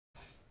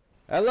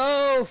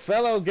Hello,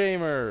 fellow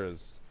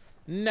gamers!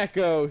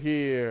 Neko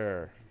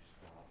here.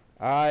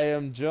 I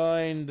am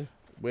joined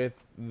with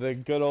the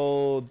good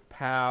old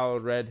pal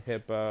Red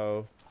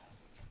Hippo,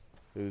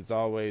 who's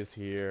always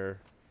here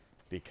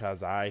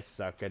because I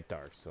suck at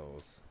Dark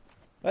Souls.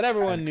 But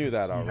everyone knew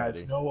that He already.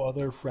 has no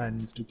other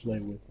friends to play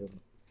with him.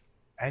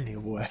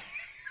 Anyway.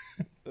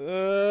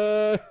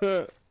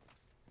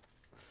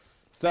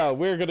 So,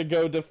 we're gonna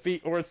go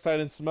defeat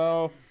Ornstein and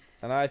Smo,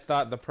 and I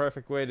thought the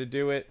perfect way to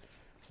do it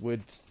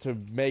would to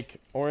make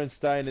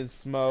Ornstein and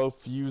Smo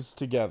fuse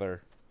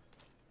together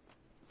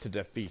to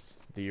defeat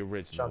the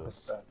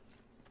originals. Chunkenstein.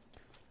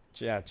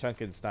 Yeah,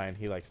 Chunkenstein,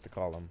 he likes to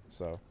call them,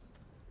 so.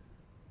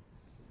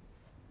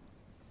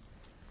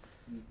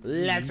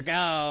 Let's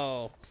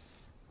go!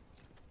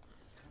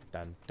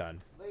 Dun dun.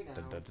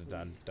 Dun dun dun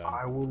dun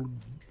dun.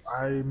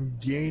 I'm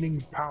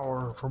gaining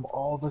power from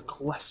all the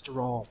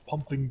cholesterol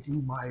pumping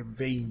through my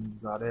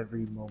veins at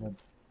every moment.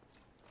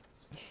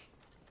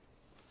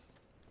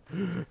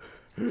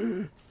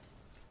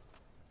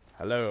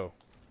 Hello.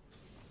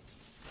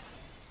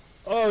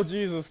 Oh,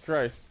 Jesus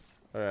Christ.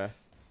 Okay.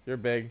 You're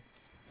big.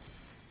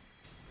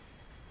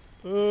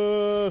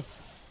 I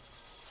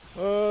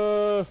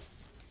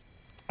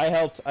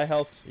helped.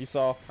 You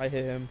saw. I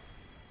hit him.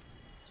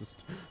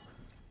 Just.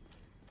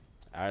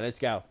 Alright, let's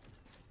go.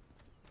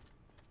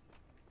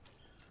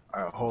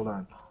 Alright, hold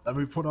on. Let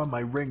me put on my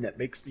ring that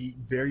makes me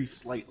very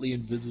slightly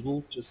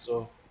invisible, just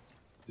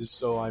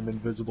so I'm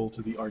invisible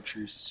to the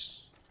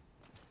archers.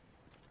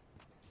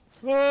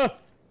 Ah!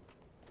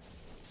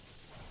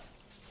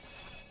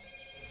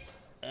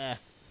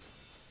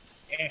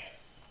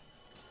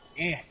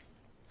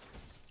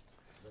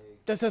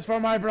 This is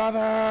for my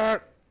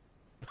brother!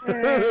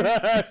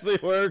 That actually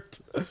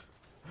worked!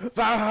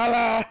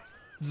 Valhalla!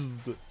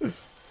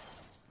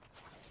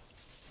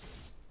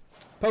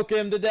 Poke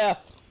him to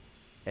death!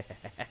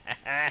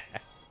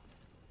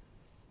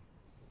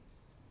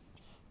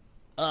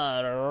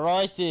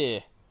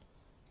 Alrighty!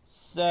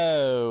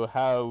 So,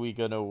 how are we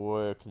gonna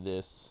work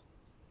this?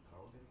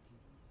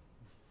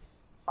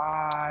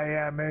 I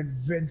am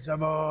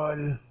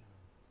invincible!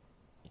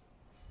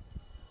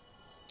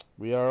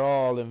 We are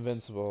all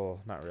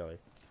invincible. Not really.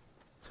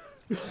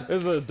 This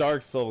is a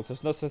Dark Souls.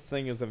 There's no such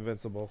thing as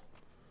invincible.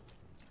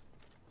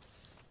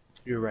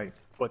 You're right,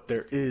 but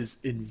there is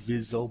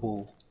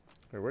invisible.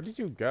 Wait, where did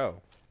you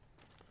go?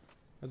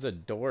 There's a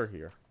door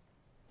here.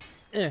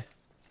 It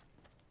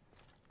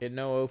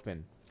no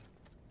open.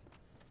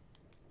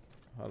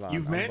 Hold on.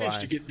 You've I'm managed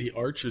blind. to get the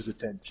archer's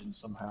attention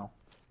somehow.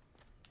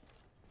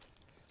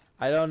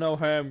 I don't know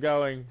where I'm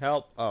going.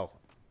 Help! Oh,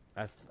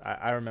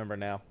 I remember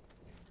now.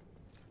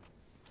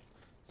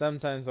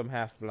 Sometimes I'm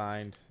half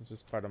blind. It's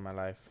just part of my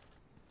life.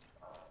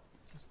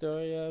 The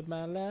story of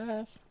my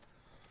life.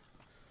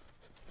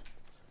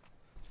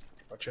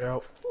 Watch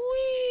out.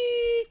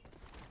 Whee!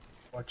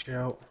 Watch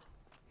out.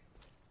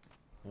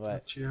 What?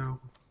 Watch out.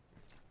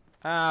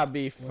 I'll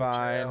be Watch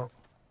fine. out.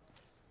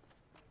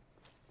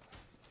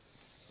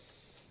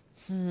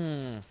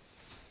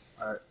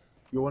 Alright.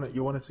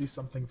 You wanna see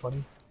something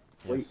funny?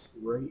 Yes. Wait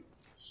right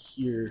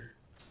here.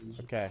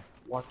 Okay.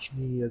 Watch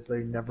me as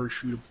they never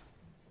shoot an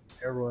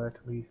arrow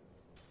at me.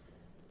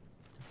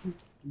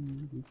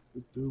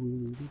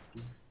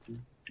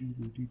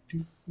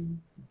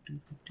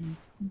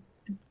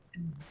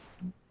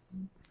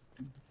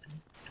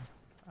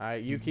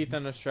 Alright, you keep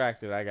them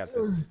distracted. I got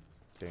this.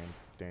 Dun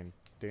dun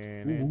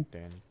dun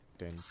dun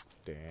dun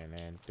dun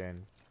dun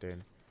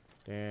dun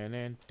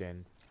dun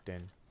dun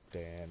dun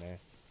dun.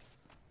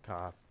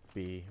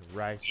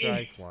 Copyright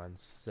strike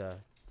once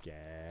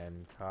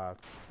again.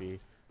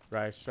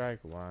 Copyright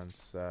strike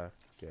once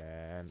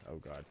again. Oh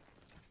god.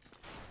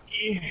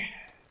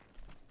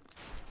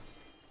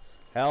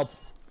 Help!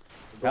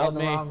 Help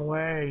me! Going the wrong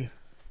way.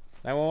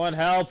 911,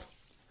 help!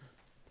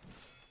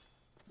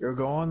 You're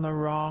going the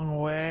wrong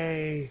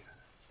way.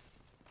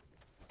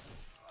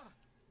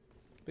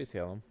 Please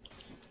heal him.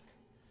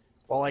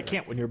 Well, I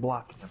can't when you're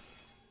blocking him.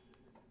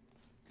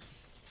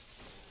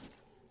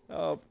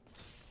 Help.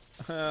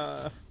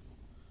 No!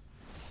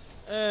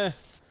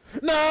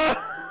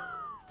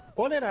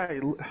 What did I...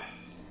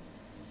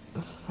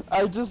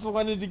 I just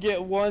wanted to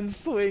get one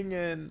swing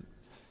in.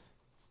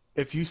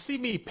 If you see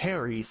me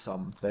parry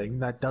something,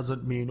 that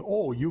doesn't mean,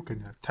 oh, you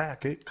can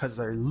attack it, because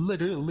they're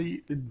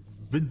literally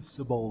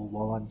invincible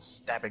while I'm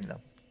stabbing them.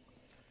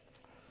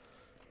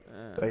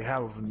 They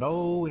have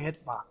no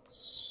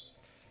hitbox.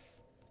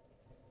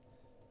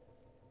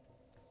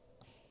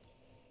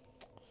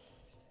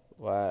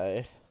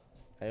 Why?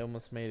 I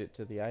almost made it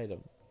to the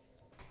item.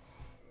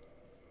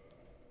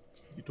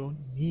 You don't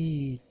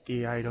need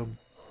the item.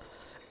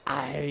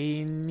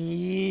 I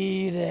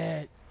need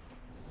it.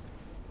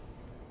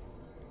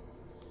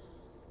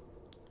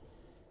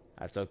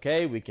 That's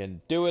okay, we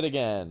can do it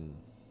again.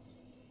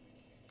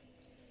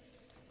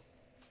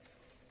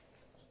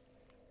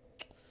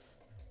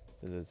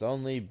 So it's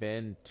only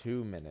been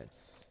 2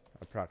 minutes,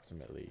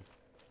 approximately.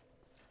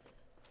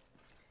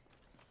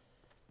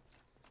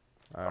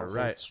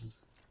 Alright.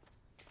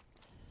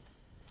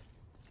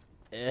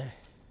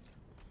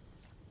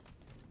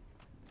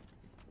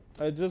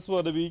 I just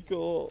want to be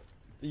cool.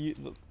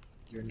 You...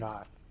 You're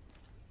not.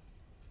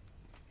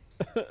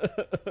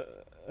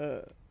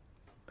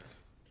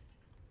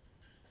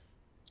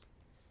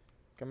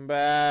 Come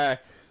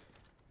back.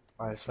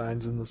 5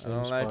 signs in the I same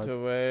don't like spot.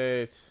 to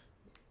wait.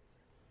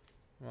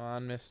 Come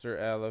on, Mr.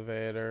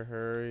 Elevator,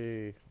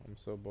 hurry. I'm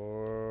so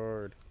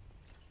bored.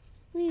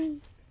 Whee.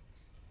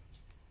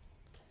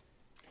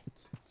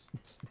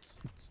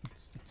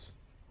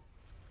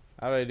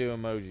 How do I do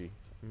emoji?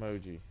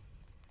 Emoji.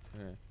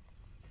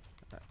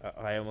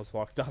 I almost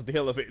walked off the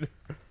elevator.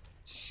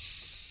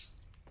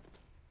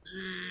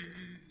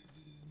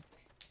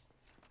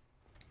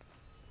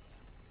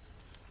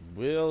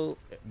 Will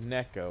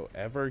Neko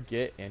ever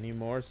get any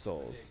more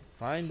souls?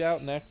 Find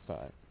out next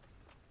time.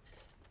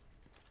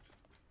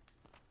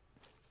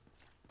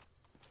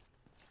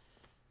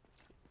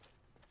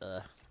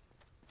 Ugh.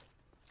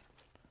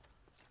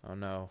 Oh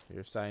no,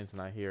 your sign's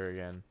not here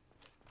again.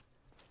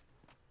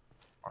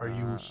 Are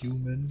you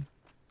human?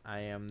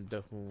 I am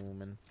the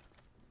human.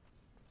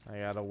 I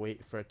gotta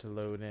wait for it to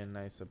load in,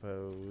 I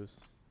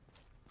suppose.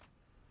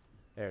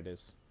 There it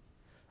is.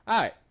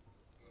 Alright.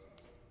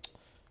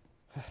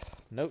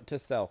 Note to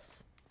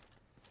self.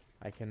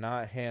 I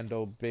cannot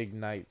handle big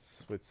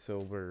knights with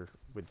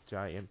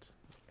giant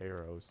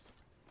arrows.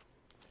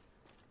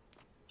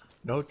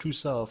 Note to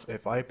self,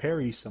 if I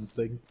parry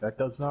something, that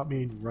does not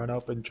mean run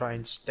up and try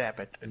and stab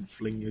it and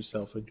fling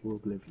yourself into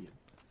oblivion.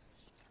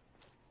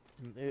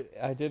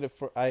 I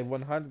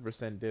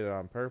 100% did it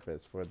on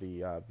purpose for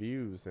the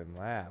views and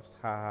laughs.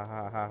 Ha ha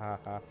ha ha ha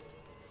ha.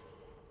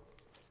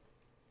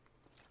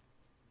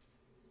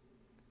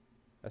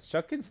 Has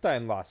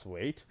Chuckenstein lost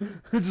weight?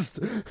 Just.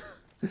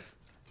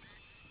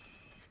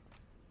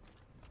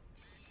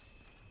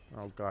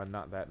 Oh god,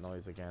 not that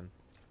noise again.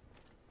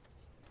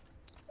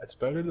 That's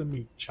better than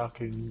me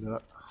chucking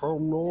the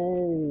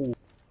hello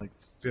like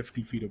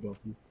 50 feet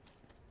above you.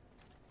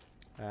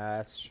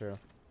 That's true.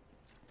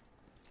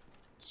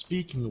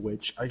 Speaking of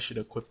which, I should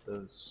equip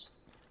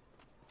those.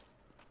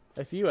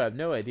 If you have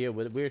no idea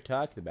what we're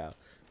talking about,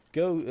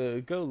 go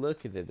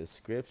look in the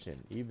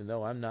description. Even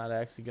though I'm not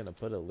actually gonna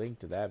put a link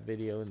to that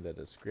video in the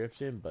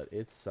description, but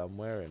it's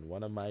somewhere in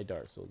one of my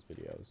Dark Souls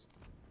videos.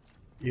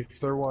 If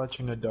they're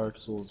watching a Dark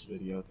Souls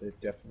video, they've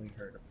definitely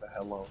heard of the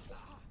hello thing.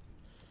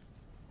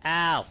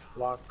 Ow!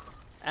 Block.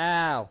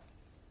 Ow!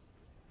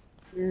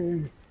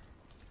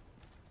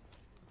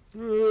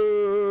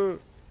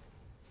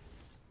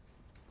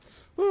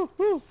 Woo,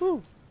 woo,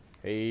 woo.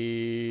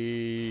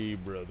 Hey,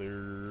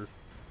 brother.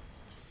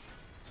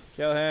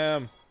 Kill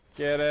him.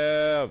 Get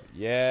him.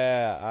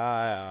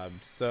 Yeah, I'm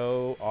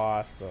so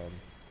awesome.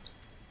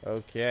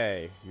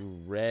 Okay, you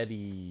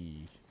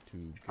ready to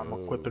go? I'm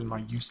equipping my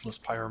useless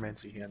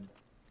pyromancy hand.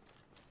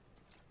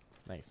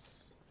 Nice.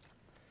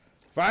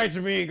 Fight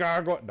me,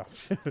 gargoyle. No.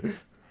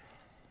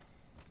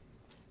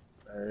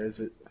 Where is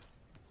it?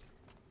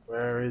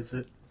 Where is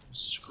it?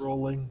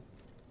 Scrolling.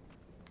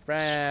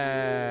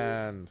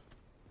 Friend.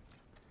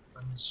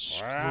 I'm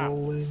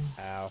scrolling.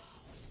 Ow.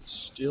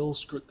 Still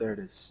there it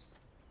is.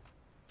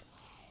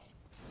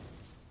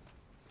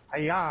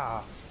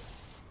 Hiya!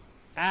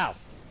 Ow.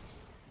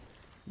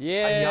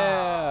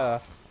 Yeah.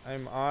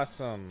 I'm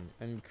awesome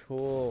and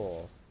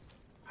cool.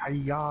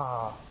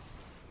 Hiya!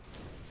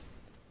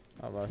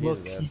 Oh, well,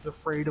 Look, he's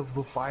afraid of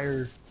the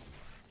fire.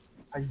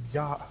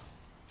 Hiya!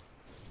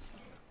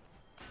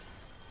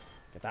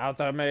 Get out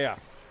of me.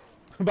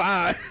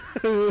 Bye.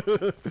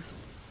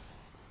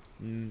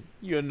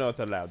 You're not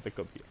allowed to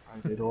come here.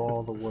 I did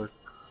all the work.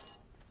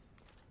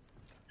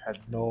 Had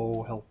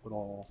no help at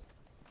all.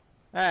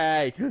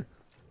 Hey!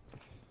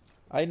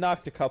 I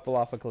knocked a couple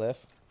off a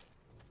cliff.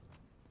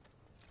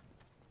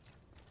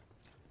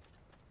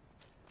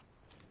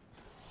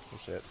 Oh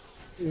shit.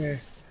 Yeah.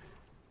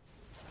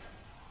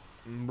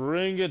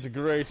 Bring it,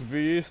 great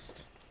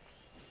beast.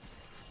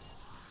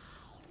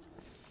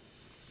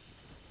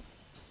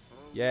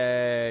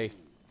 Yay.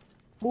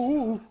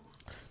 Ooh.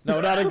 No,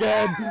 not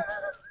again!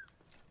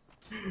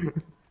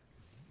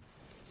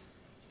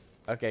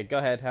 Okay, go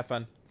ahead, have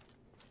fun.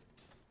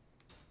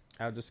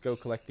 I'll just go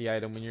collect the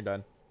item when you're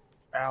done.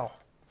 Ow.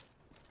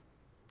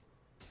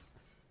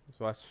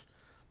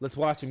 Let's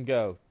watch him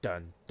go.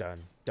 Dun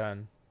dun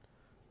dun.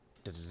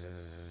 Dun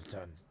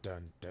dun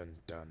dun dun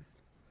dun.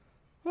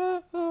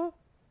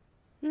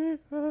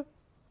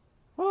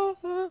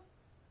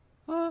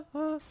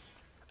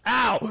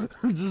 Ow!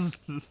 Just...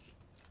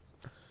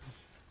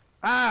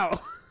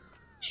 Ow!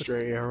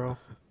 Stray arrow.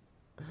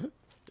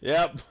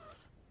 Yep.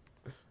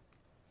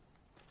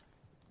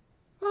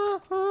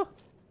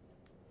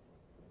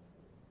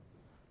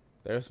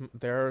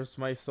 There's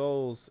my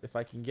souls. If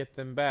I can get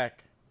them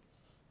back,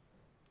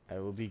 I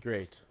will be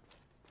great.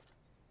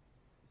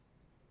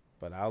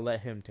 But I'll let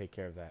him take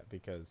care of that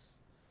because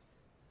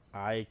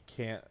I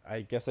can't.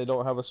 I guess I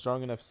don't have a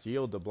strong enough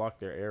shield to block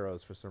their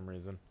arrows for some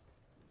reason.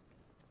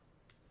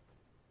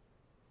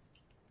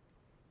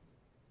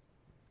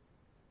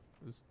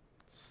 It's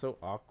so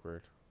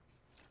awkward.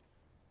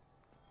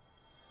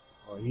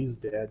 Oh, he's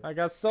dead. I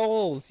got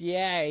souls!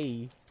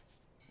 Yay!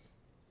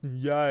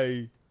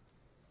 Yay!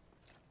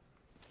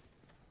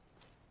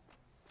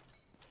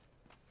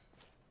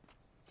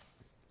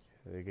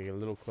 They get a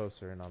little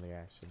closer in on the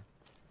action.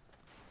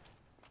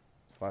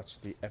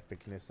 Watch the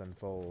epicness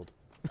unfold.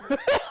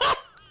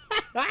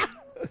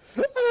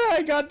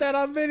 I got that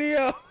on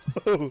video!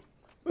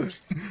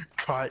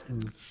 Caught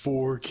in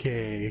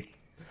 4K.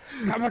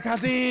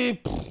 Kamikaze!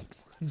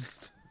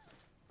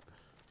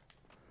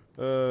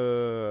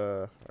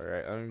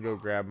 Alright, I'm gonna go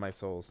grab my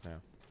souls now.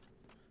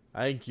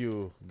 Thank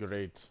you,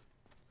 great.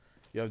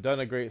 You have done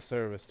a great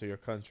service to your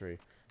country.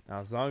 Now,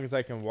 as long as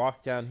I can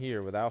walk down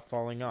here without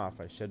falling off,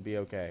 I should be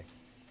okay.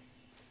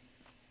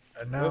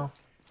 And now,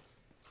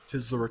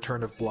 'tis the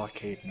return of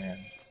Blockade Man.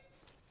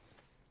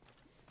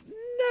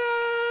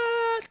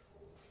 Not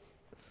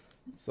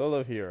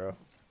solo hero.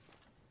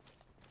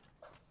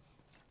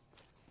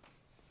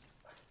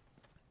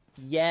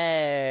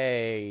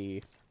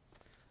 Yay!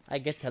 I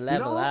get to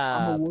level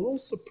I'm a up. little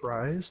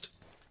surprised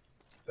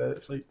that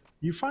it's like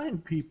you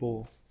find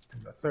people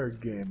in the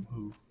third game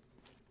who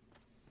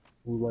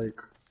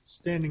like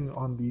standing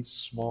on these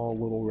small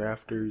little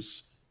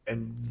rafters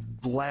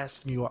and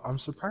blasting you up. I'm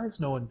surprised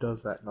no one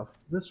does that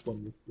enough. This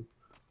one with the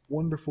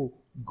wonderful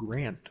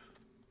Grant.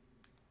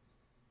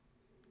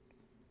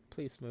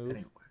 Please move.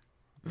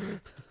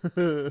 Anyway,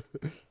 the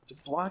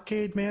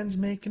Blockade Man's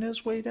making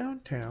his way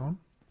downtown.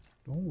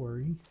 Don't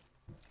worry.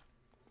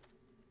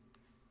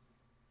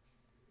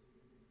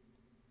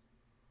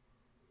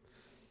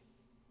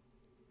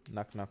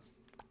 Knock knock.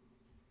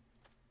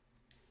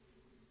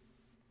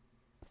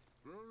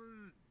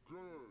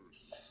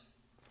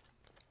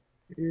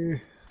 Eh.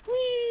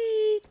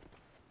 Whee!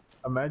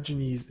 Imagine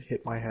he's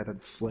hit my head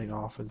and fling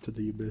off into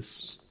the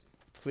abyss.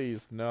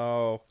 Please,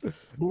 no.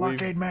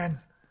 Blockade Man!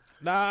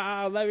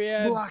 No, let me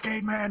in.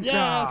 Blockade Man! Yes!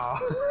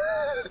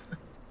 No!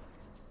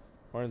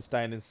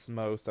 Ornstein and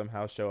Smo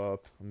somehow show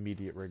up.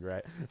 Immediate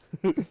regret.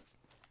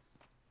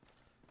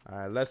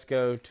 Alright, let's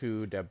go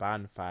to the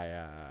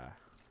bonfire.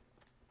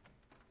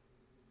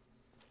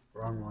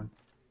 Wrong one.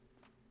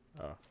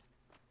 Oh.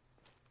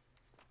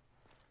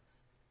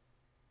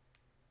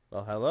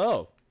 Well,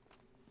 hello.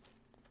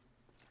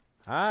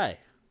 Hi.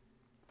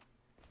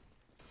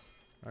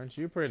 Aren't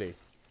you pretty?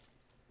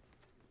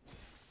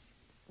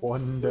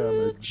 1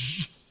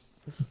 damage.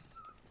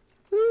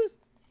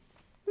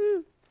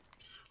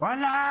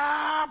 One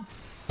up!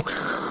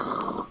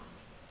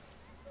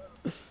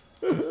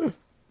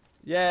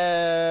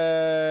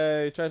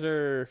 Yay!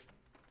 Treasure!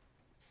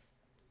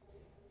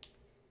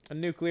 A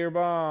nuclear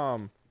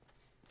bomb!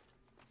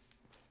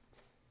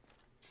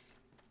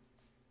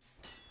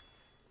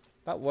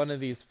 Thought one of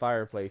these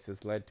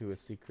fireplaces led to a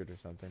secret or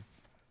something.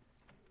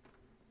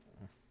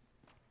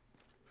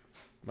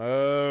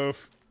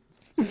 Move!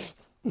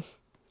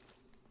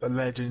 The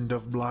legend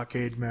of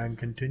Blockade Man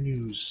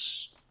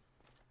continues.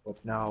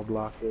 But now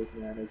Blockade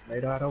Man is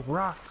made out of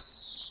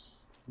rocks.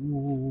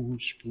 Ooh,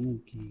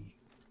 spooky.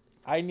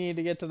 I need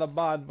to get to the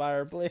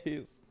bonfire,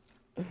 please.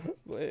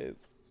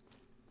 Please.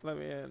 Let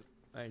me in.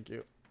 Thank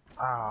you.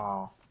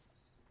 Ow.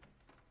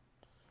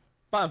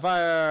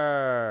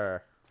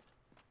 Bonfire!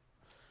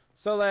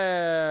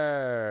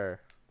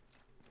 Solar!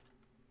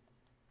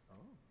 Oh,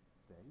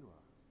 there you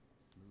are.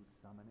 Smooth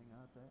summoning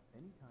out there.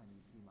 Anytime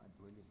you see my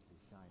brilliantly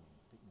shining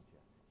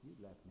signature, you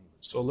left me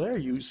with... So there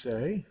you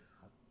say.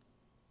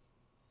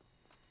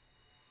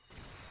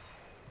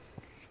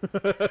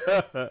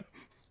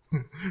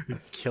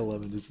 Kill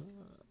him and just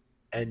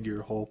end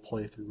your whole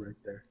playthrough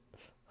right there.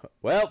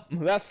 Well,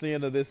 that's the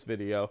end of this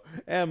video,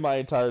 and my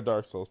entire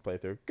Dark Souls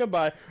playthrough.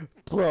 Goodbye.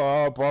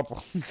 Now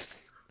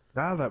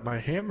that my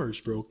hammer's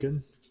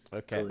broken.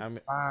 Okay,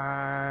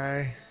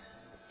 Bye.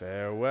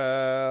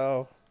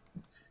 Farewell.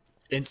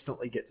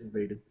 Instantly gets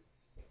invaded.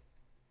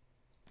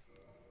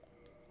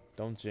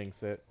 Don't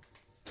jinx it.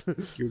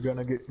 You're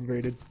gonna get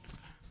invaded.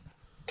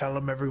 Tell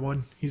him,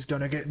 everyone, he's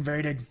gonna get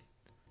invaded.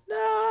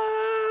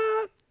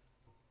 No!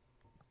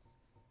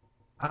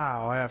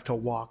 Ow, I have to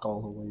walk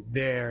all the way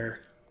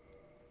there.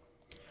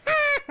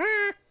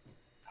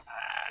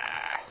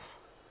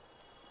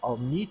 I'll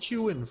meet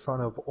you in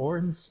front of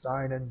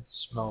Ornstein and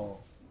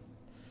Smo.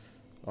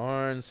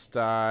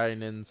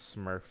 Ornstein and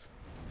Smurf.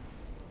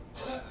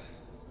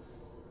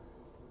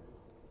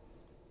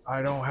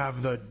 I don't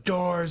have the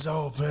doors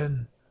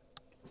open.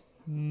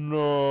 No.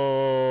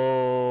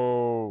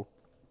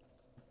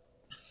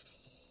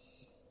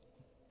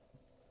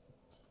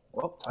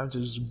 Well, time to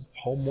just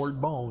homeward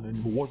bone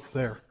and warp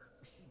there.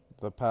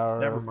 The power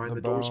Never of mind, the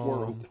the doors were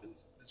bone. open.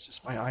 It's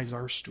just my eyes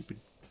are stupid.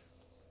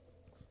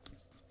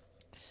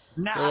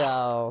 We Nah!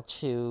 all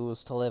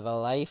choose to live a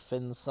life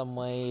in some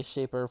way,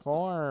 shape, or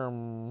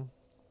form.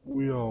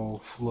 We all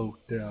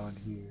float down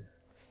here.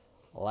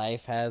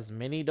 Life has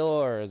many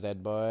doors,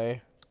 Ed boy.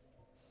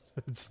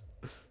 Give me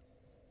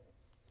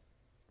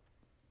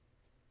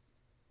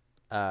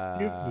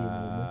a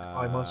moment,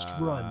 I must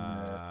run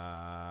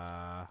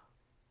now.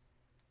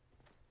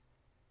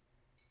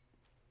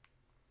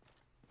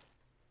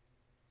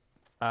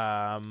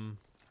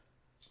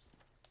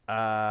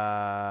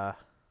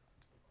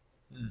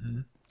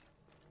 Mm-hmm.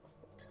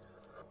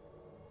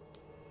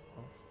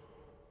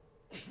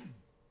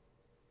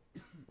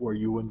 Were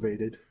you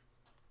invaded?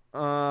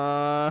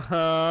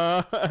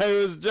 I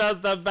was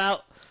just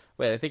about...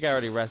 Wait, I think I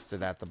already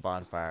rested at the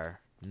bonfire.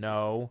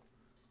 No.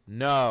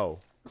 No.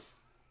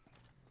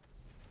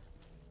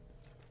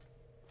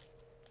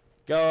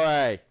 Go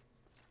away.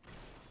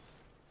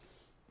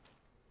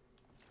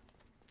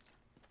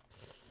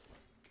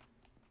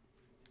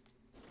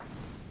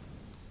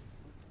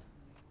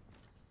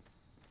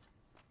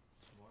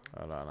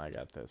 Hold on, I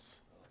got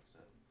this.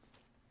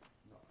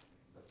 No, I mean,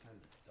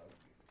 Lieutenant Doug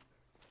get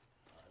in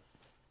there.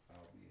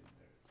 I'll be in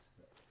there at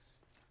 6.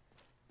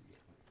 You get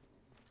my phone.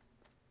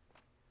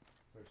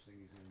 First thing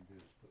he's gonna do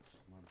is put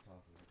something on top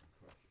of it and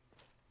crush it.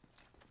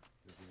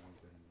 Because he ain't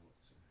gonna know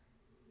it's there.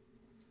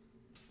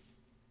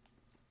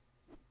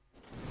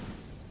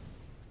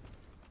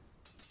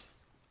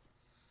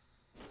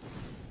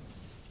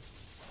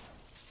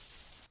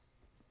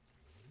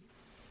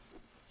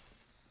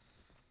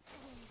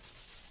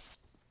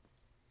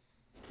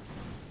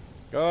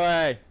 Go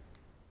away.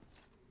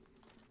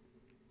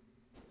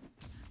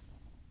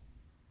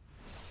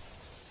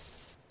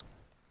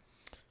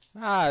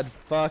 God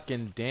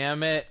fucking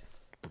damn it.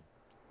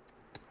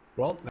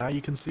 Well, now you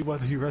can see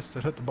whether he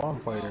rested at the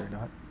bonfire or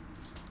not.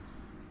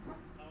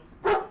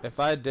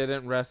 If I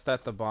didn't rest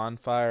at the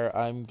bonfire,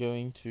 I'm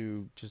going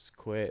to just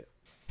quit.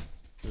 I'm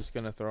just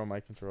gonna throw my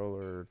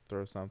controller or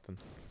throw something.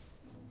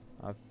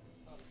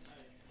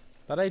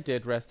 But I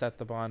did rest at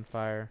the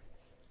bonfire.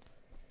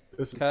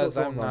 This is still Because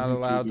I'm going on not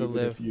allowed YouTube, to even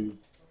live. if you...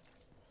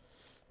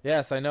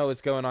 Yes, I know it's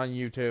going on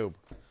YouTube.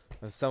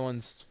 And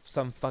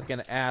some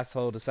fucking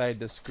asshole decided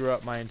to screw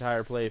up my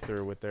entire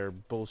playthrough with their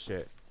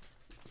bullshit.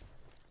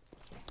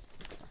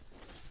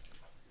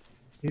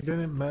 He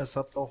didn't mess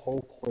up the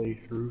whole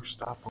playthrough.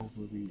 Stop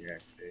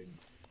overreacting.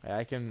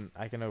 I can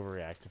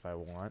overreact if I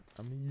want.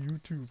 I'm a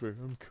YouTuber.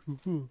 I'm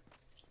cool.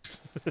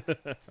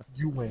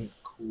 You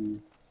ain't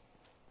cool.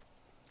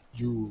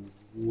 You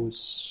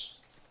wuss.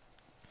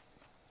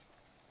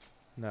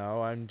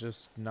 No, I'm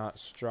just not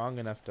strong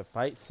enough to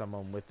fight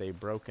someone with a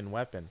broken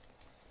weapon.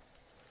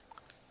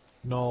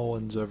 No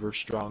one's ever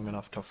strong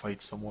enough to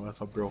fight someone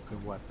with a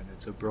broken weapon.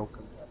 It's a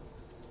broken weapon.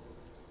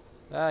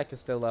 I can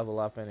still level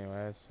up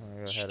anyways. I'm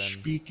gonna go ahead and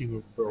Speaking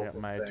of bring up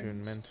broken my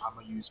things, attunement. I'm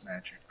gonna use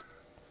magic.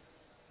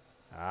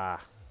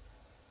 Ah.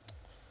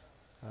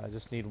 I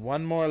just need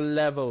one more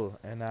level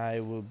and I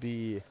will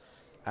be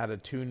at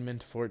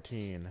attunement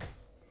 14.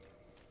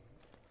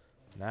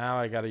 Now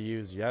I gotta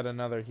use yet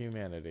another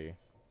humanity.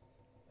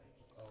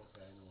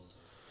 Okay,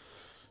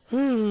 I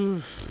know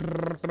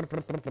what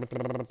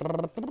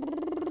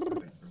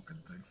Broken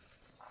thing.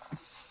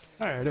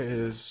 Alright, it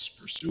is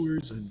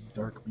Pursuers and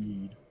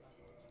Darkbead.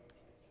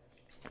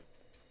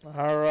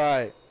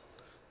 Alright.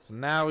 So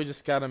now we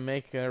just gotta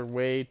make our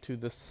way to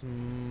the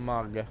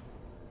smug.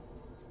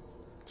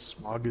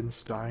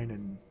 Smogenstein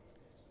and...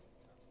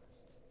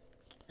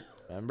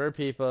 Remember,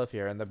 people, if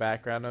you're in the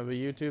background of a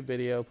YouTube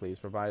video, please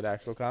provide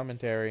actual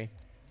commentary.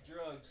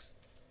 Drugs.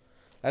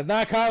 That's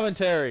not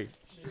commentary!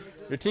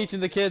 You're teaching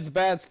the kids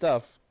bad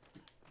stuff.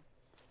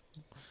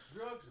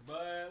 Drugs are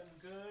bad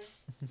and good.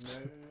 No.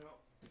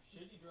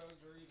 Shitty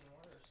drugs are even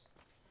worse.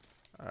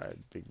 Alright,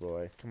 big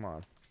boy, come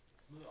on.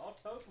 Look, I'll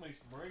tote me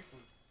some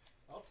reefer.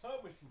 I'll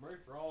tote me some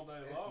reefer all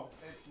day long.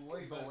 It's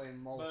legal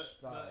in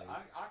most but states.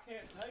 I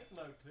can't take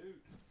no toot.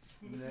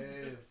 No,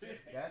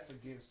 that's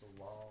against the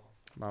law.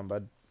 Come on,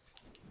 bud.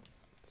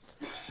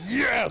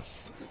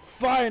 Yes!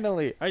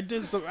 Finally! I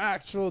did some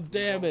actual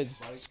damage!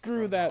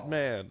 Screw that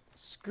man!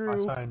 Screw My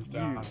sign's you!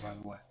 down, by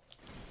the way.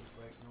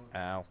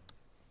 Ow.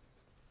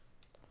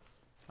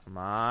 Come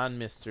on,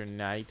 Mr.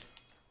 Knight.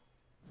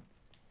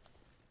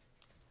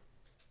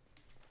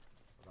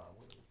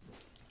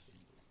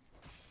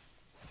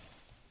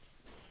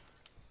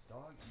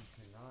 Dog, you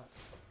cannot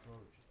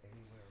approach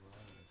anywhere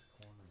around this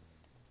corner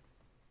anymore.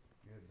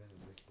 You have been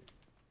evicted.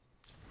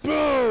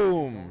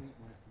 Boom! Don't eat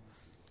my food.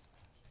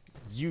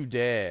 You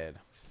dead.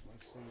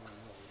 Next thing you know,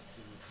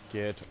 it's gonna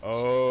Get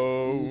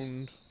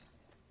owned.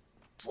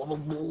 Follow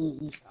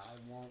me. I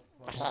won't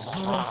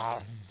fucking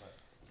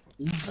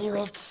Do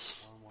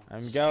it.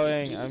 I'm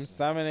going. I'm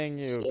summoning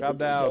you. Calm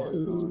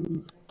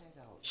down.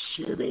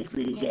 Should make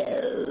me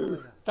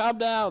go. Calm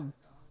down.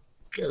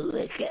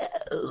 Go,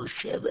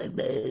 summon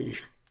me.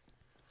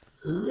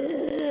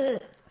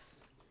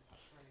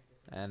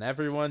 And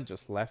everyone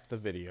just left the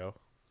video.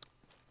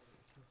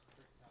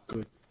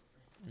 Good.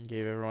 And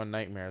gave everyone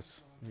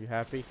nightmares. You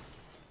happy?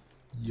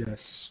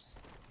 Yes.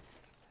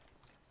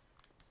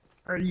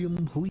 I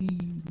am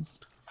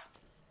pleased.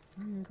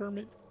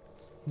 Kermit.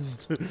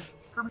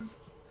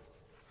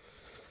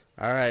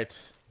 Alright.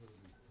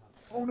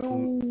 Oh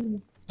no!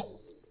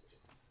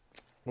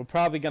 We're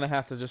probably gonna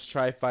have to just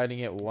try fighting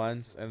it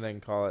once and then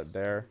call it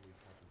there.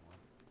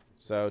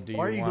 So do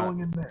Why are you going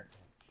in there?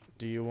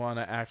 Do you want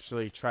to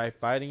actually try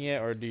fighting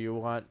it, or do you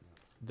want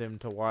them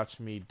to watch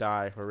me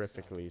die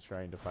horrifically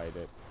trying to fight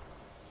it?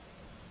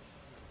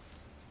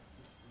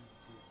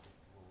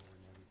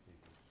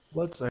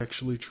 Let's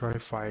actually try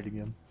fighting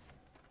him.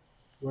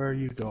 Where are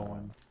you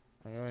going?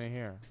 I'm going in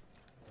here.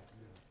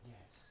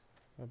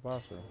 My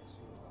boss room.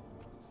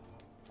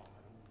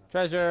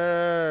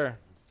 Treasure!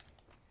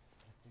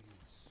 That thing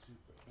is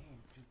super.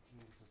 And 2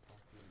 cans of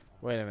fucking.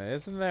 Wait a minute,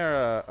 isn't there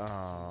a...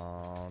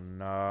 Oh,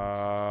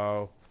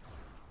 no.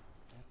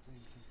 That thing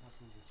can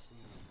fucking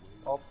withstand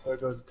way. Oh, there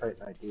goes a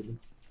Titanite demon.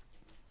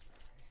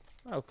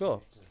 Oh,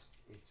 cool.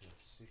 It's a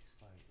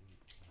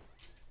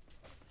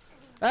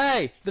 6x8.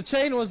 Hey! The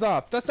chain was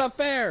off! That's not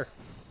fair!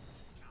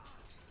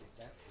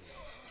 It's actually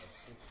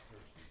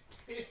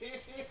a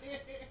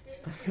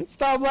 6-person.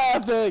 Stop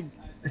laughing!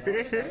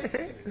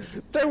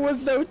 There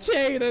was no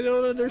chain, I don't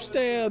That was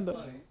understand. pretty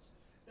funny.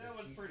 That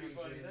was pretty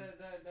funny.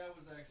 That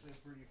was actually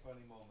a pretty funny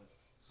moment.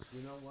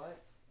 You know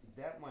what?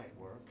 That might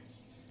work.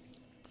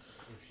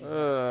 If she Uh,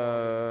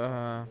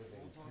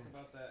 We'll talk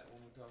about that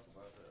when we talk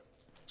about that.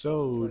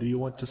 So, do you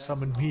want to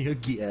summon me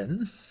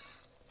again?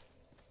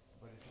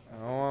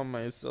 I want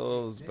my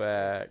souls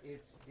back.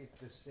 If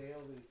the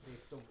sale,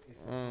 if the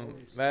boat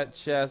is That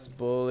still chest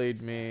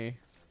bullied me.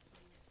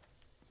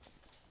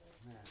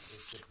 Man,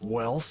 if the boat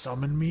Well,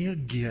 summon me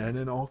again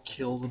and I'll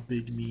kill the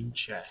big mean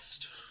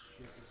chest.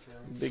 ship is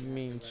selling, Big you have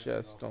mean to let me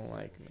chests know don't before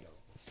like we me.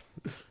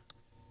 go.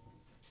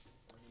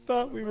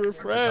 Thought we were I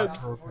forgot to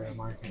friends. repair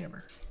my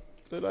hammer.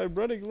 That I'm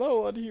running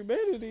low on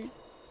humanity.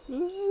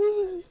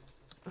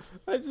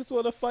 I just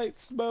want to fight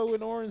Smo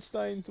and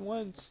Ornstein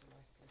once.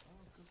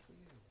 Oh, good for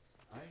you.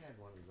 I had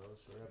one of those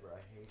forever.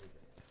 I hated it.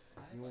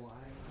 You know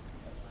why?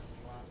 If I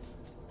flopped,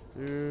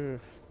 Ugh.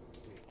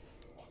 big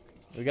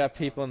fucking We got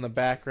people in the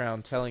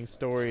background telling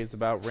stories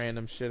about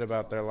random shit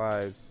about their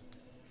lives.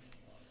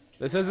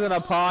 This isn't a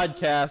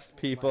podcast,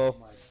 people.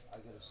 I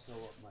gotta stow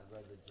up my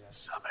leather jacket.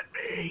 Summon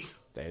me!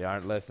 They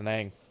aren't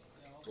listening.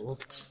 We're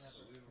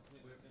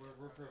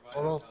providing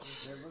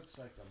content. That looks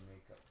like a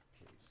makeup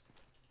case.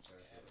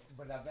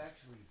 But I've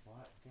actually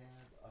bought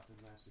Dad up in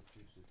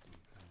Massachusetts in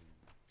kind.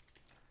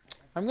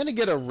 I'm gonna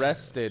get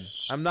arrested.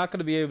 I'm not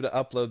gonna be able to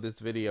upload this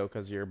video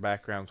because of your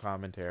background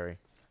commentary.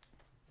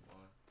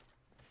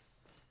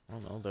 I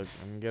don't know.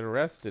 I'm gonna get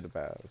arrested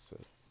about it. So,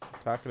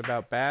 talking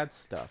about bad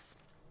stuff.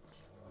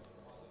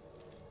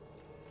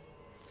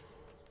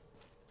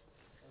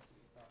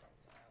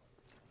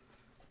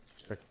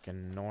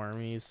 Frickin'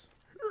 normies.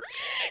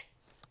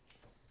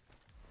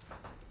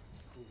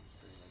 Coolest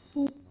thing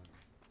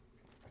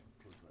I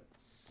can make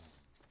money. Was like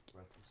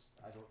breakfast.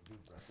 I don't do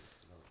breakfast.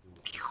 I don't do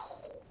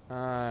it.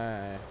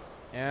 I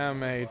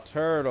am a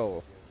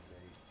turtle. The other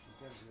day, you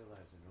gotta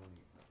realize I don't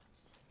eat breakfast.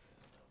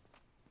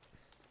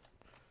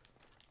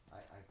 I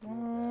feel bad. I can't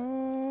eat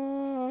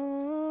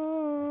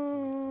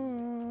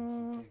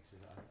it, and she thinks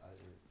that I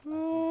think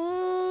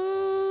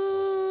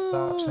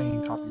Stop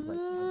saying copyright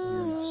in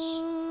my ears.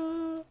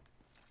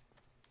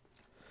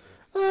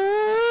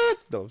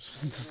 No.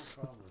 there's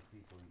no problem with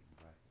people eating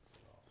breakfast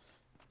at all.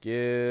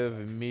 Give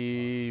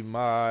me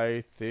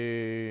my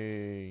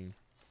thing.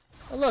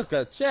 Oh, look,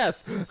 a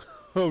chest.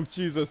 Oh,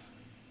 Jesus.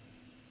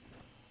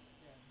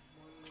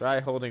 Try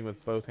holding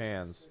with both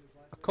hands.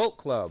 A cult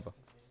club.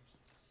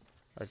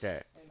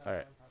 Okay,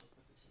 alright.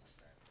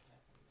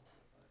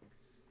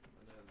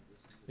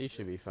 These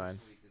should be fine.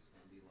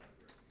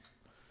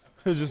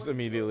 It just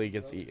immediately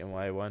gets eaten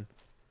by one.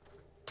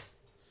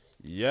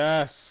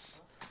 Yes!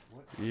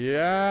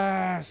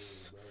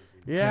 Yes!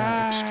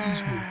 Now,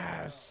 excuse me.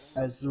 Yes!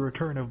 As the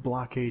return of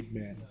Blockade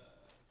Man.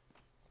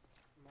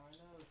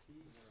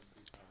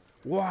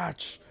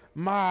 Watch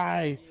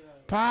my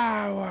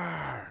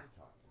power!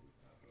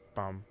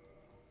 Bum.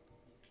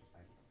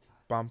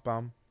 Bum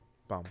bum.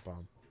 Bum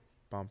bum.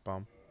 Bum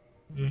bum.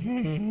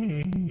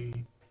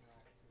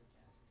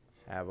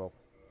 Havel.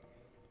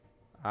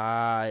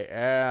 I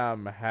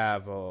am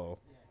Havel.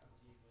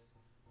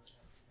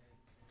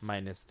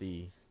 Minus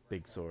the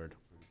big sword.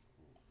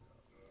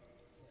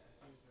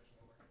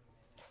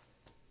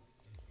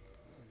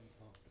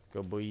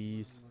 Go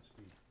boys.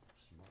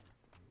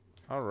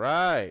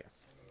 Alright.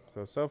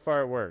 So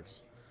far it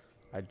works.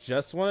 I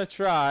just want to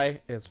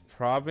try. It's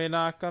probably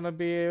not going to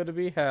be able to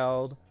be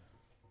held.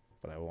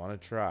 But I want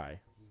to try.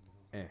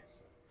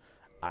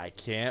 I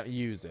can't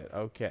use it.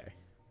 Okay.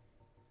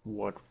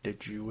 What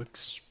did you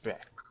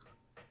expect?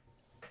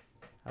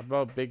 How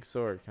about big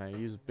sword? Can I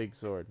use big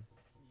sword?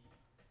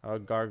 Oh,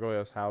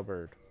 Gargoyle's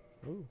halberd.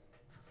 Ooh.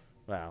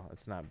 Wow,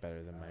 it's not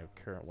better than my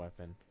current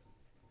weapon.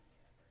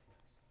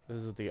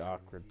 This is the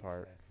awkward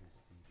part.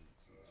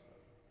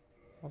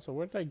 Also,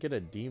 where did I get a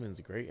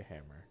demon's great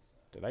hammer?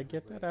 Did I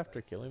get that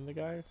after killing the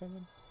guy or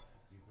something?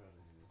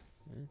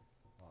 Hmm?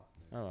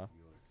 Oh well.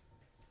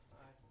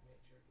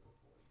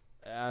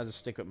 I'll just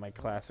stick with my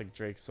classic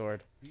Drake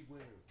sword.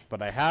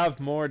 But I have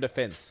more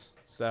defense,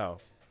 so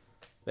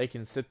they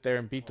can sit there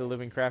and beat the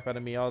living crap out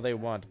of me all they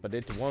want, but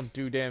it won't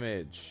do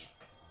damage.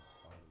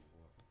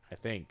 I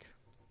think.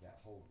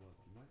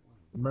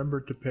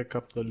 Remember to pick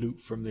up the loot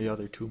from the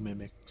other two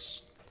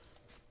mimics.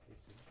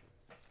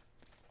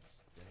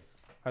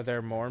 Are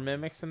there more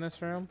mimics in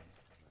this room?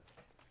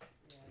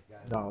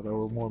 No, there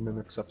were more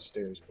mimics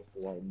upstairs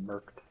before I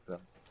murked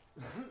them.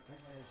 It has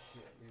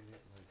shit in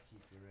it like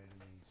keep your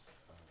enemies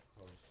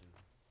closer,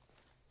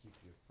 keep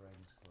your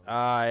friends closer.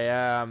 I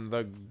am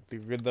the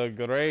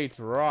great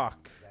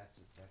rock. That's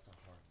a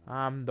hard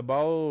I'm the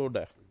bold.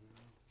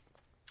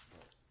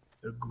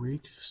 The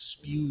Great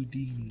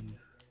Spudini.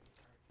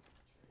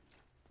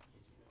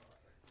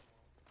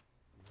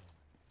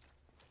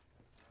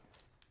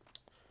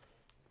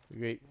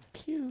 Great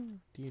pew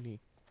duty.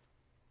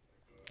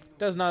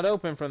 Does not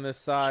open from this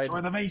side.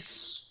 Destroy the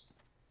vase.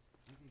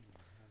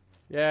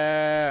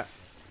 Yeah.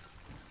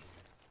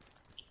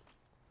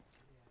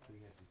 We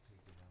had to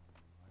take it out in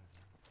the water.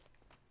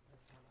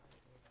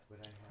 But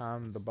I had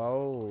I'm the this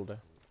bold. tape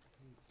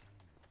full shit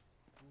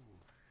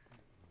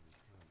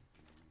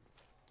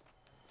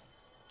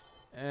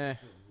when Eh.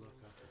 to look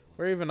up at one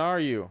Where even are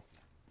you?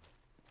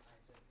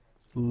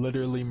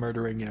 Literally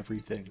murdering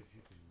everything. if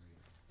you can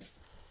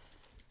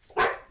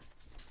read.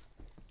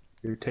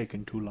 You're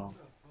taking too long.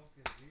 What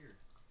the fuck is here?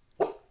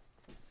 I don't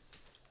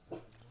know.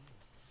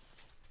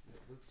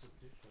 It looks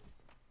official.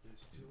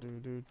 There's two Do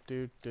of them. do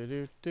do do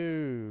do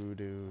do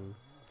do.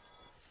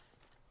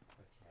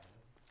 A cat.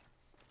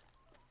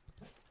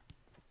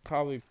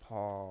 Probably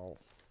Paul.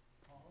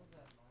 Paul's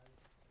at my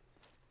place.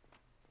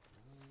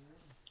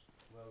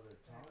 Well,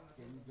 they're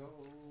talking. Go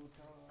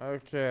talk.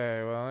 Okay,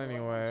 well Well, I want a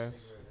anyways.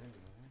 cigarette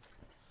anyway.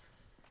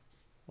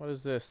 What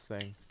is this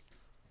thing?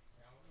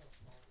 Yeah, I'm gonna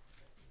smoke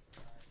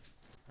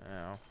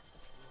it.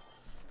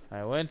 Oh.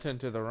 I went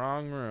into the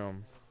wrong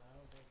room. I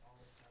don't think Paul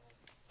will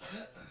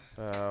tell.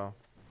 So.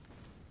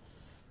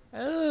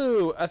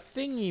 Oh, a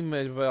thingy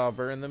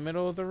revolver in the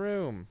middle of the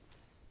room.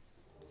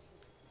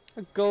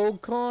 A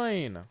gold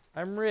coin.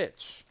 I'm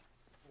rich.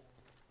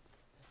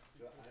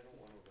 I don't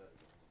want to let it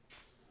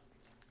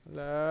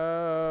go.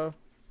 Hello.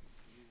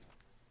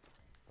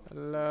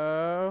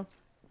 Hello.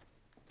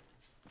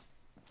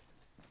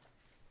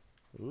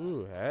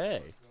 Ooh,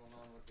 hey. What's going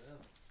on with them?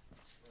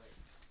 Like,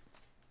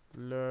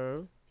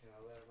 Hello. Can I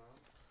let him out?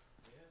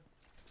 yeah.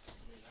 I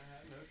mean, I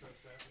have no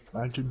trespassing.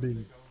 Imagine being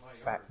They go in my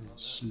fat yard, and not them.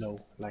 slow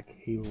like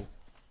hell.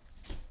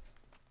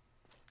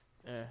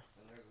 Eh. And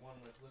there's one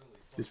that's literally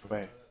This fucking way.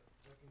 right up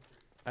fucking tree.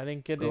 I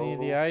didn't get any of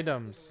the Go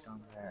items.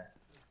 down there.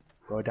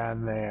 Go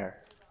down there.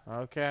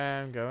 Okay,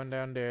 I'm going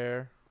down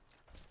there.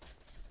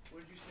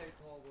 What did you say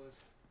Paul was?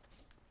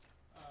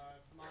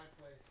 My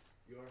place.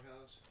 Your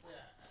house? Yeah,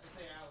 I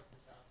say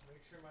Alex's house.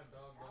 Make sure my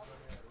dog don't go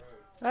near the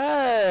road.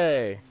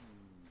 Hey!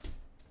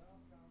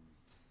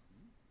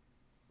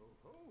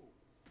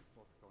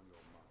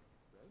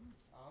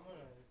 I'm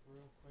gonna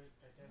real quick,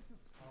 I guess,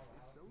 call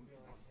Alex and be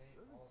like, hey,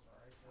 Paul's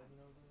right sitting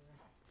over there.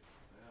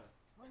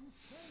 Yeah. I think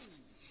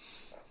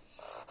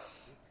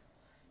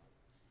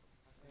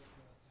he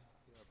must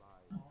have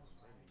Paul's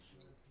right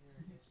show up here,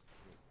 I guess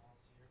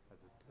Paul's here, but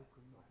Paul's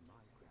at my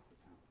place at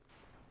home.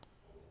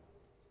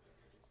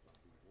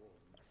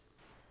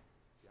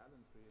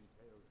 Gallantry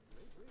entails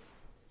great risks.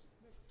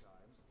 Next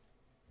time,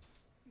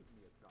 give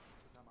me a chance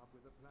to come up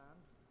with a plan.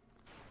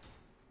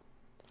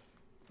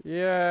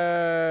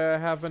 Yeah,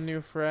 I have a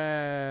new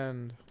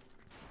friend.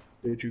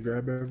 Did you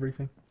grab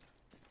everything?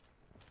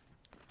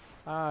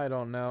 I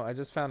don't know. I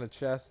just found a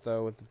chest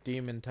though with the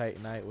demon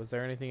titanite. Was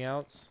there anything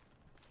else?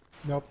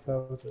 Nope, that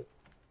was it.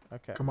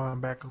 Okay. Come on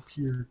back up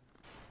here.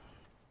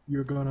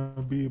 You're gonna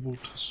be able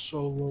to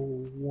solo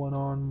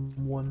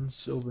one-on-one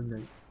Silver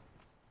Knight.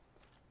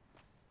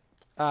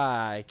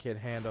 I can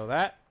handle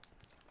that.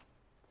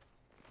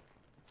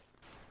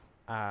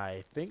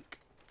 I think.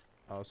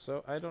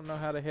 Also, I don't know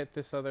how to hit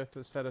this other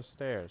set of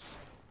stairs.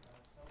 Tell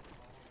Paul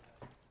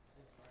that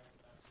his friend's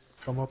back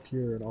here. Come up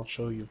here and I'll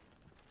show you.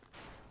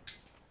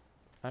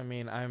 I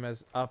mean, I'm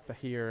as up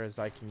here as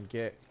I can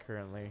get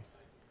currently.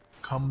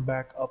 Come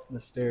back up the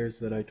stairs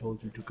that I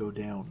told you to go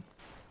down.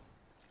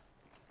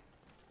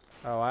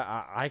 Oh,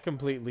 I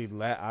completely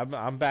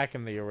I'm back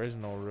in the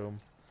original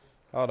room.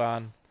 Hold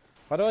on.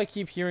 Why do I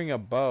keep hearing a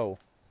bow?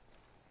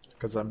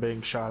 Because I'm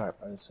being shot at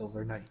by a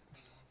Silver Knight.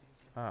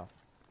 Oh.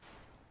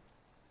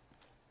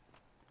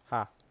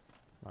 Ha.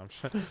 I'm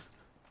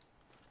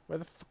Where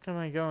the fuck am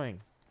I going?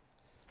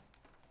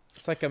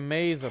 It's like a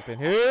maze up in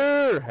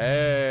here.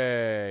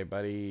 Hey,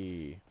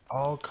 buddy.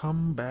 I'll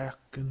come back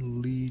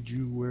and lead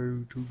you where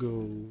to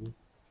go.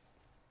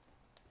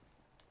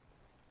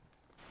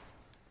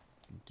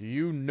 Do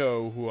you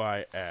know who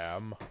I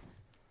am?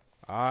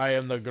 I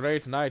am the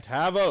great Knight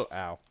Havel.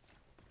 Ow.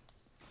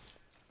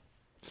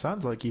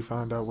 Sounds like you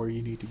found out where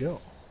you need to go.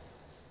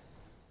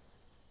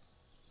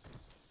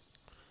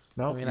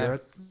 No, I mean,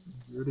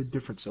 you're a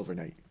different Silver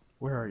Knight.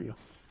 Where are you?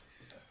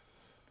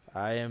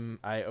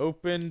 I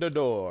opened a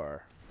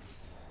door.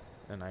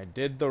 And I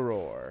did the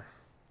roar.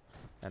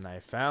 And I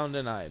found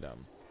an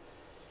item.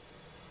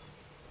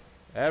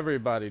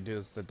 Everybody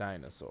does the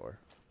dinosaur.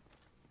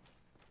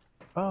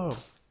 Oh,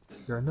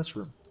 you're in this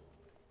room.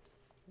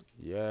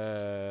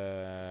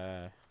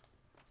 Yeah.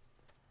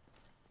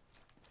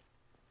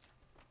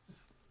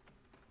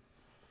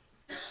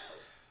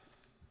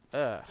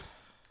 Ugh.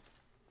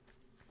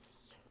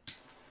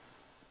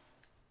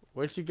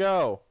 Where'd you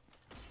go?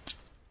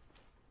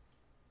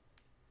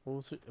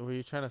 Were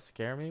you trying to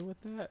scare me with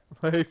that?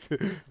 Like,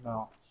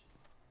 No.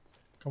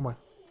 Come on.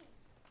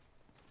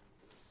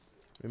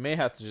 we may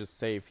have to just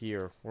save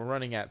here. We're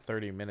running at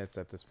 30 minutes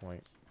at this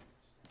point.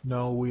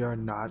 No, we are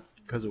not,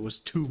 because it was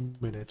 2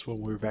 minutes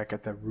when we were back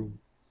at that room.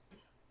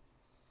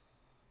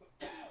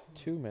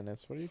 2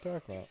 minutes? What are you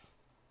talking about?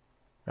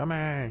 Come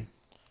on.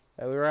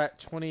 We're at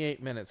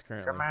 28 minutes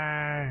currently. Come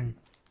on.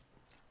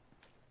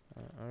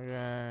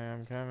 Okay,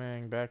 I'm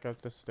coming back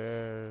up the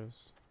stairs.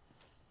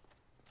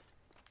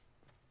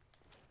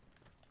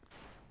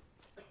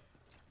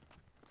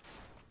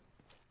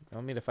 You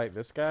want me to fight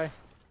this guy?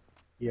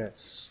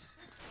 Yes.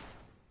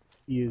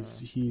 He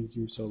is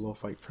your solo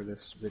fight for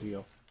this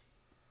video.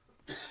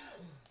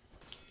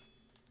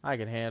 I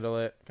can handle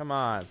it. Come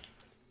on.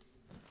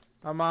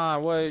 Come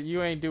on, what?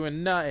 You ain't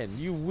doing nothing.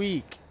 You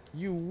weak.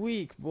 You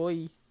weak,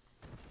 boy.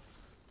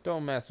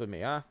 Don't mess with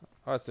me, huh?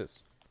 What's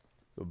this?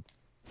 The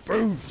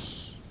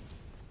boosh.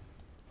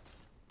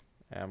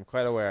 Yeah, I'm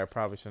quite aware I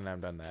probably shouldn't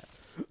have done that.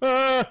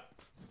 Ah!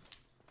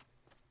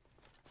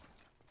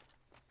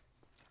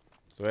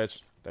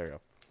 Switch. There you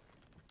go.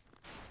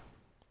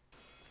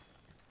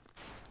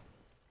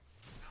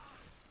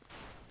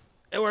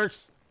 It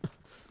works.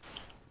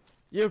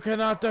 You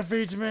cannot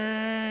defeat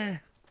me.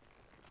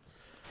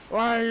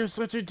 Why are you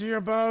switching to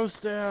your bow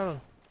still?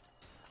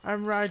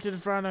 I'm right in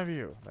front of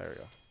you. There we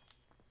go.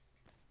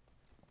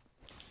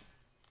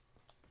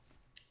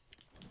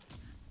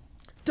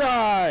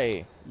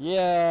 Die!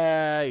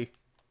 Yay!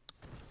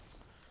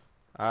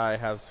 I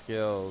have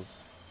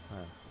skills.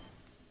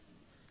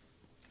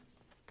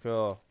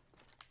 Cool.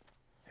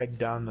 Head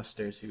down the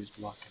stairs he was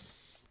blocking.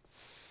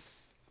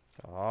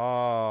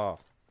 Oh.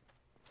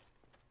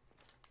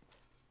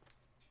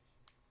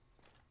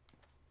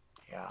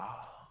 Yeah.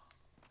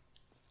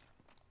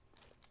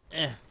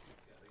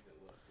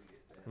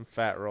 I'm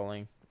fat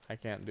rolling. I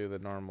can't do the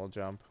normal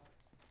jump.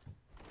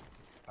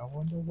 I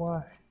wonder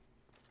why.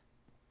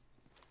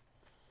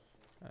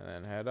 And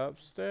then head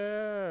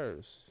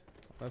upstairs.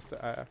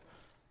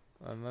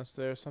 Unless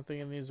there's something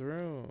in these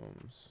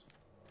rooms.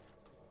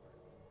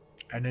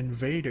 An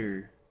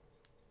invader.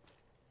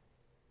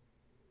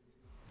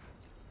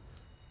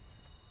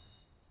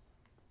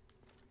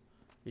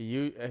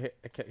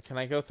 Can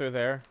I go through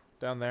there?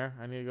 Down there?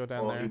 I need to go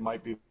down Well, there. he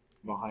might be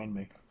behind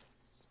me.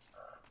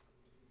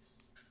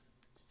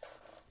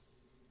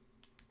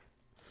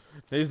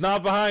 He's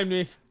not behind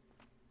me.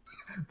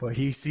 But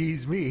he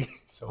sees me,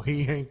 so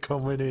he ain't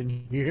coming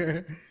in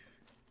here.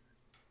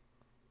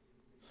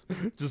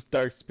 Just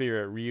Dark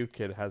Spirit Ryu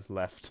Kid has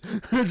left.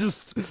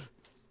 Just look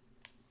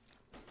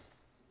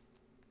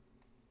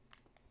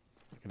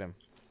at him,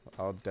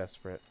 all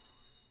desperate.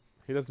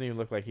 He doesn't even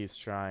look like he's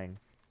trying.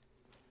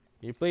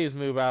 Can you please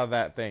move out of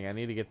that thing? I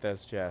need to get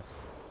this chest.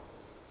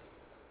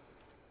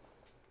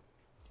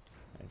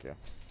 Thank you.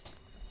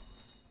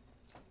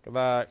 Good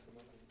luck.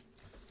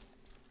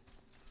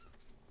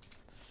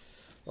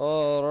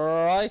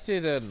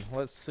 Alrighty then.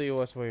 Let's see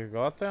what we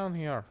got down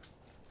here.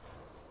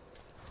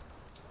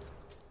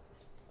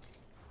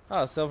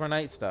 Oh, Silver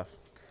Knight stuff.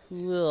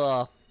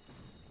 Cool.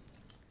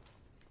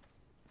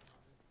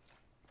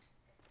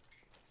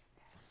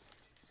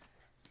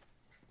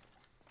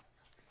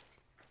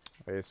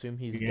 I assume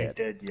he's He dead. ain't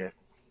dead yet.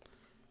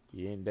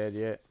 He ain't dead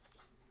yet?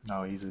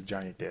 No, he's a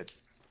giant dead.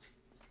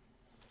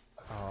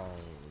 Oh,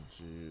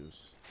 jeez.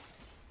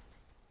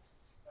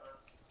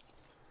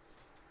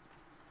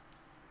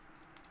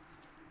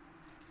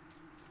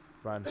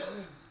 Run.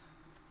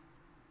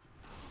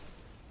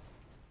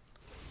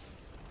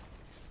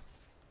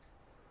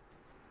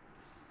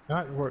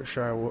 Not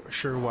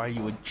sure why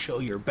you would show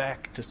your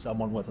back to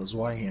someone with a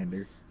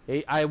Zweihander.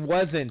 Hey, I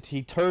wasn't.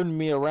 He turned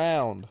me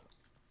around.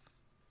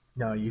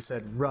 No, you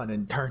said run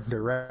and turned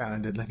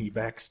around and then he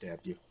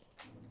backstabbed you.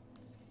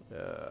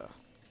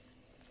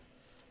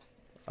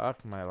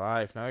 Fuck my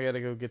life. Now I gotta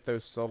go get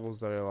those souls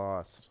that I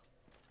lost.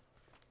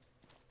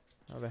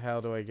 How the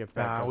hell do I get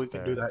back up We can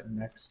there? do that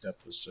next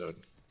episode.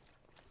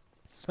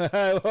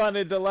 I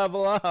wanted to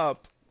level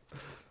up.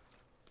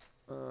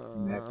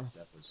 Next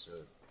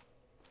episode.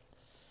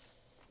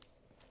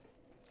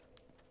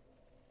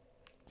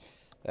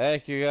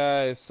 Thank you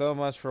guys so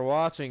much for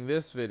watching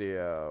this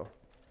video.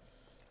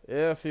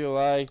 If you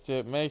liked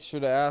it, make sure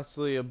to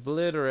absolutely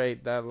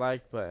obliterate that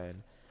like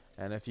button.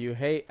 And if you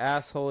hate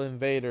asshole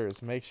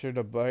invaders, make sure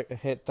to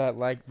hit that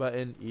like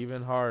button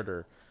even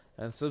harder.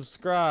 And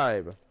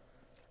subscribe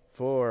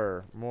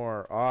for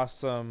more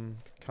awesome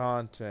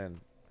content.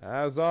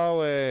 As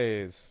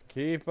always,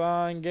 keep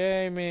on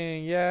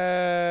gaming.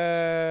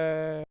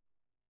 Yay!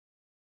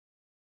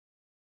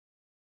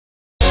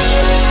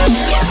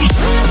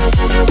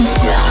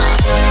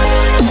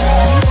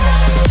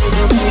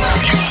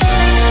 Yeah.